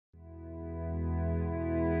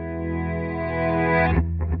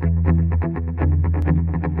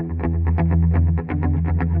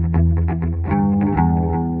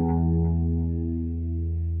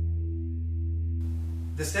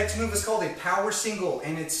This next move is called a power single,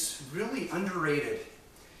 and it's really underrated.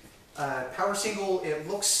 Power single,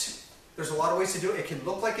 there's a lot of ways to do it. It can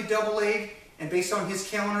look like a double leg, and based on his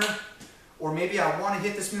counter, or maybe I want to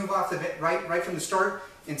hit this move off the right from the start,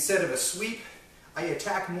 instead of a sweep, I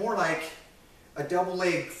attack more like a double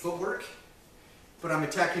leg footwork, but I'm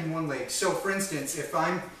attacking one leg. So for instance, if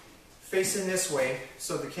I'm facing this way,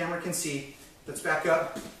 so the camera can see, let's back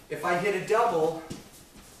up. If I hit a double,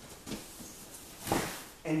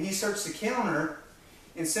 and he starts to counter,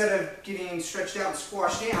 instead of getting stretched out and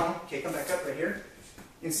squashed down, okay, come back up right here,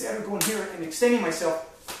 instead of going here and extending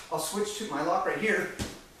myself, I'll switch to my lock right here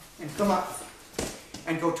and come up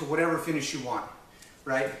and go to whatever finish you want,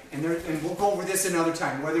 right? And we'll go over this another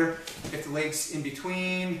time, whether if the leg's in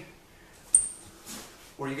between,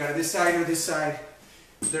 or you got it this side or this side.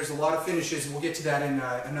 There's a lot of finishes, and we'll get to that in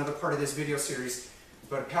another part of this video series.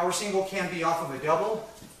 But a power single can be off of a double,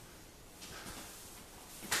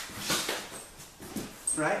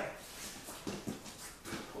 right?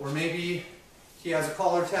 Or maybe he has a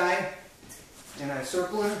collar tie and I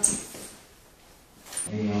circle him.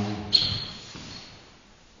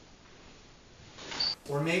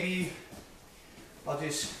 Or maybe I'll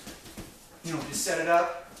just set it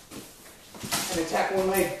up and attack one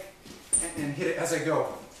leg and hit it as I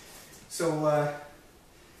go. So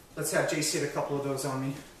let's have Jace hit a couple of those on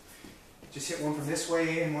me. Just hit one from this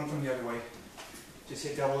way and one from the other way. Just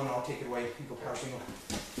hit double and I'll take it away and go power single.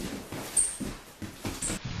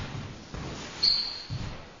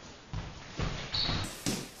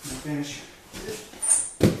 And finish. Good.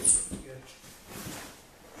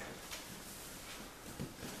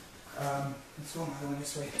 Let's go another one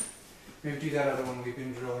this way. Maybe do that other one we've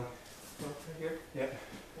been drilling. Right here? Yeah.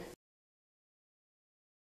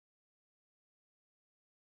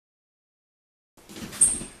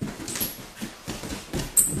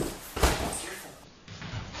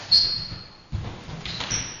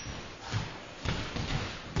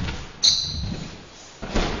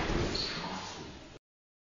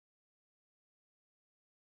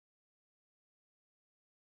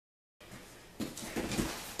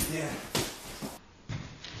 Yeah.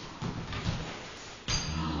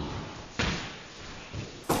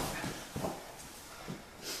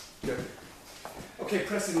 Good. Okay,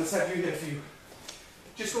 Preston, let's have you hit a few.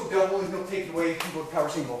 Just go double and he'll take it away and go to power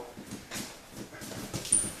single.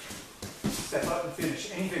 Step up and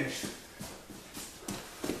finish. Any finish.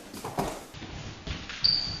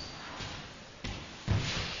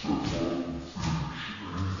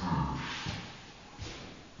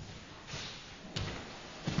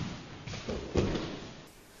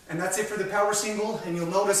 And that's it for the power single. And you'll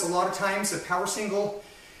notice a lot of times the power single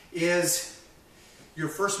is your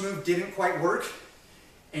first move didn't quite work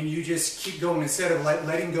and you just keep going instead of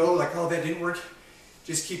letting go, like, oh, that didn't work,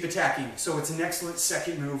 just keep attacking. So it's an excellent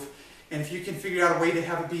second move. And if you can figure out a way to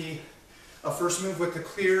have it be a first move with a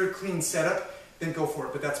clear, clean setup, then go for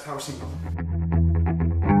it. But that's power single.